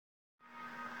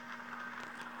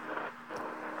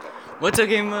What's up,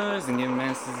 gamers and game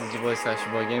masters? It's your boy Slash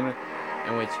Your Boy Gamer,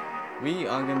 in which we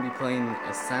are gonna be playing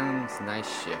Asylum's Night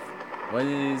Shift. What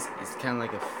it is, it's kind of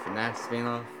like a FNAF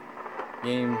spin-off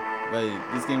game, but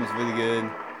this game is really good.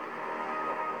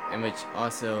 In which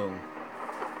also,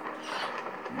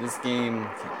 this game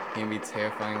can be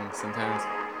terrifying sometimes,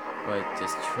 but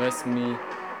just trust me,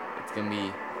 it's gonna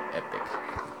be epic.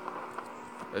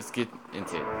 Let's get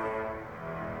into it.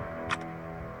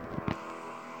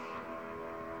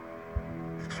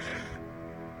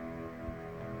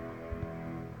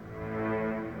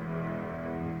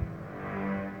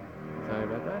 Sorry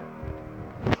about that.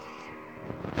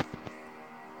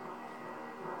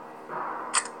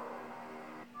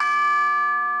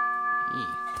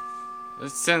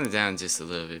 Let's turn it down just a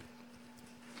little bit.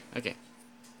 Okay.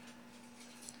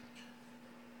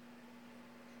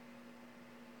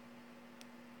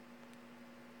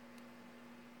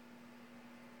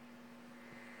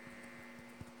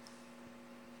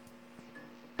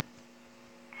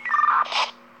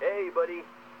 Hey, buddy.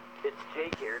 It's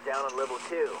Jake here, down on level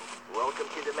 2. Welcome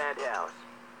to the Madhouse.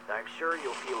 I'm sure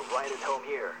you'll feel right at home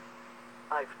here.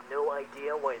 I've no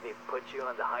idea why they put you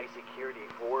on the high security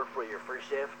floor for your first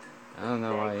shift. I don't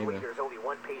know why Thankfully, either. there's only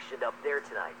one patient up there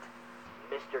tonight.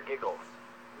 Mr. Giggles.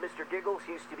 Mr. Giggles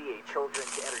used to be a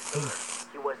children's entertainer.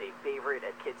 He was a favorite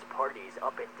at kids' parties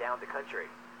up and down the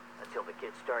country. Until the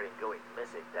kids started going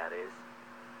missing, that is.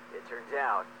 It turns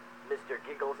out, Mr.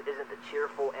 Giggles isn't the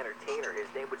cheerful entertainer his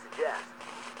name would suggest.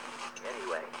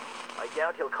 Anyway, I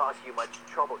doubt he'll cause you much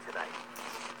trouble tonight.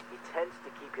 He tends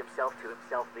to keep himself to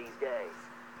himself these days.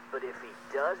 But if he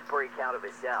does break out of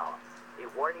his cell, a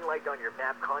warning light on your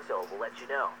map console will let you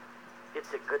know.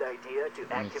 It's a good idea to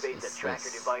activate the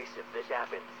tracker device if this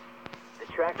happens. The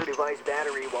tracker device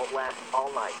battery won't last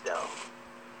all night, though.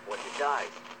 Once it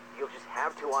dies, you'll just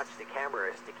have to watch the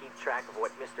cameras to keep track of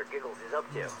what Mr. Giggles is up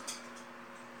to.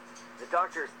 The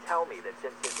doctors tell me that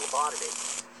since his lobotomy,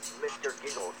 Mr.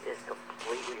 Giggles is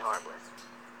completely harmless.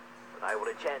 But I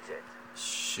wouldn't chance it.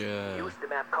 Sure. Use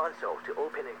the map console to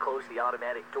open and close the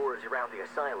automatic doors around the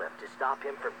asylum to stop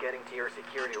him from getting to your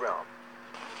security room.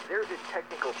 There's a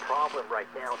technical problem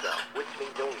right now, though, which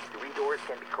means only 3 doors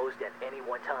can be closed at any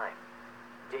one time.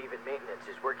 David Maintenance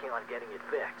is working on getting it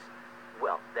fixed.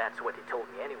 Well, that's what he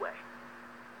told me anyway.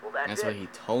 Well, that's That's it. what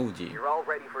he told you. You're all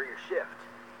ready for your shift.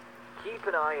 Keep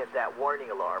an eye at that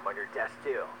warning alarm on your desk,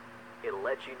 too. It'll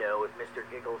let you know if Mr.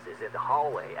 Giggles is in the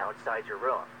hallway outside your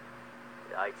room.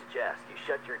 I'd suggest you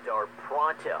shut your door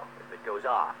pronto if it goes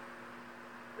off.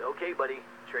 Okay, buddy.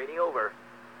 Training over.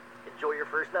 Enjoy your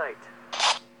first night.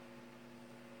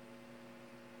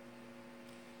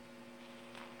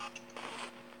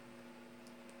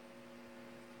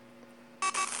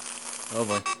 Oh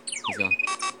boy, he's gone.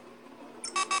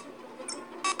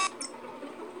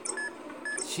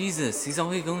 Jesus, he's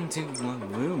always going to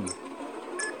one room.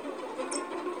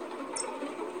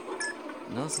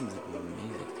 And also the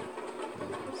music,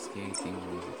 the scary thing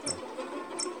music.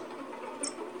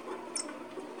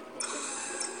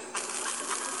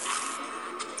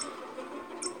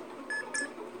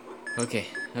 Okay.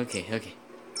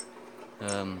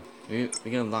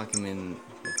 We're gonna lock him in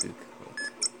the food court.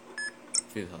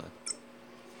 Food hall.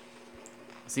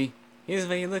 See, here's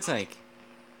what he looks like.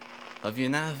 Hope you're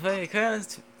not afraid of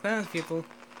clowns, people.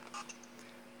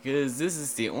 Because this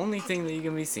is the only thing that you're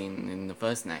gonna be seeing in the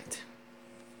first night.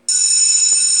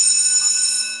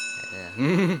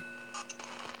 Yeah.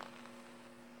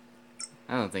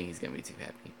 I don't think he's gonna be too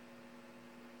happy.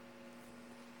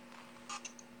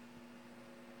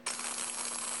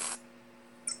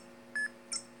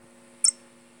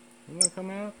 You wanna come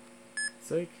out?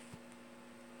 Psych.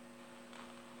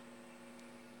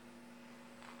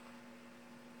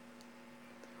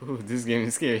 Ooh, this game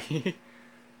is scary.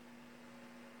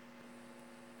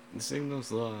 The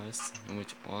signal's lost, in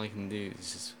which all I can do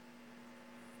is just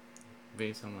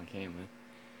based on my camera.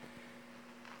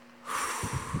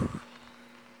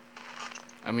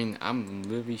 I mean, I'm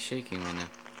literally shaking right now.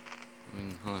 I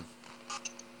mean, hold on.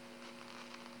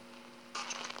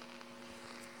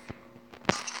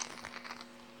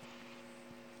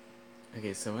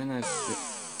 Okay, so when I...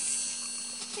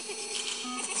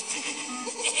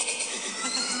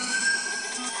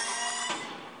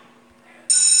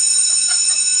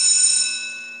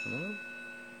 Hello?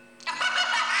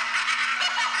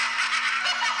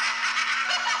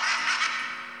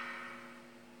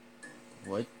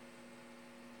 What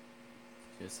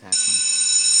just happened?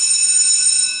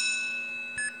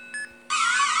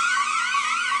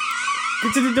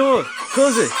 Get to the door!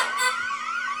 Close it!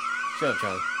 Shut up,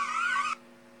 Charlie.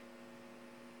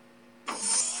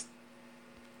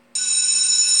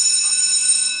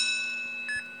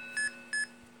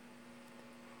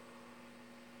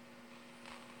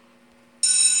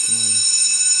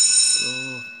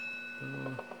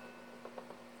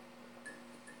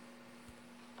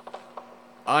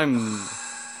 I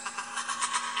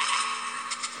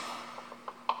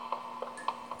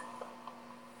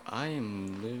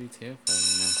am literally terrified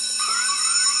right now.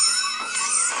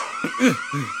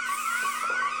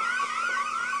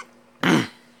 I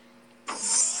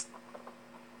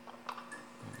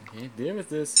can't deal with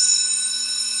this.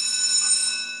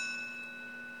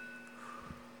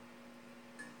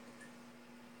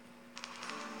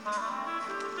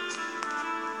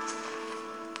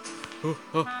 Oh,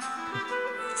 oh.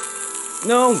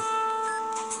 No!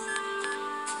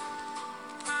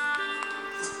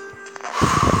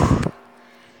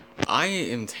 I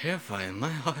am terrified. My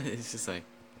heart is just like...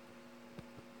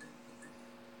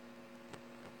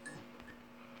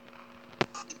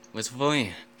 What's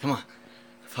following? Come on.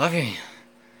 Follow me.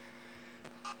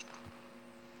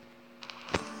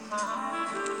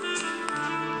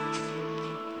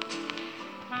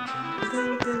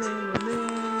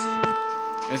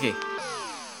 Okay.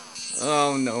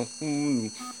 Oh no.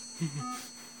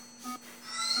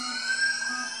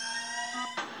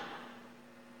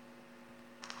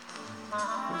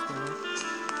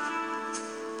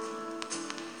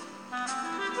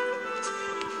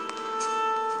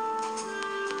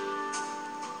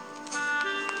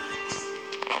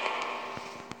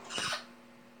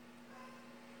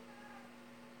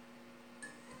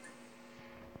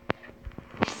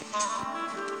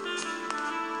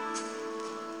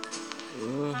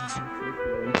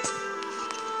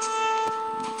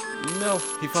 No,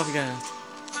 he probably got out.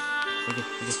 Okay.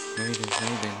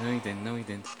 No, he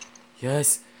didn't.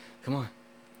 Yes, come on.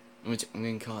 I'm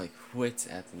gonna call it quits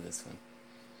after this one.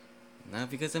 Not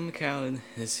because I'm a coward,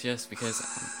 it's just because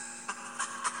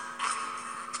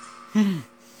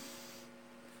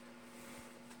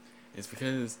it's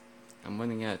because I'm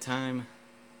running out of time.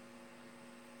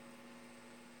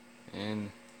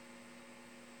 And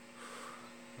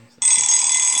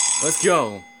let's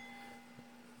go!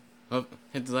 Oh,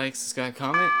 hit the like, subscribe,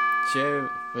 comment, share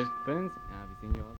with friends, and I'll be seeing you all.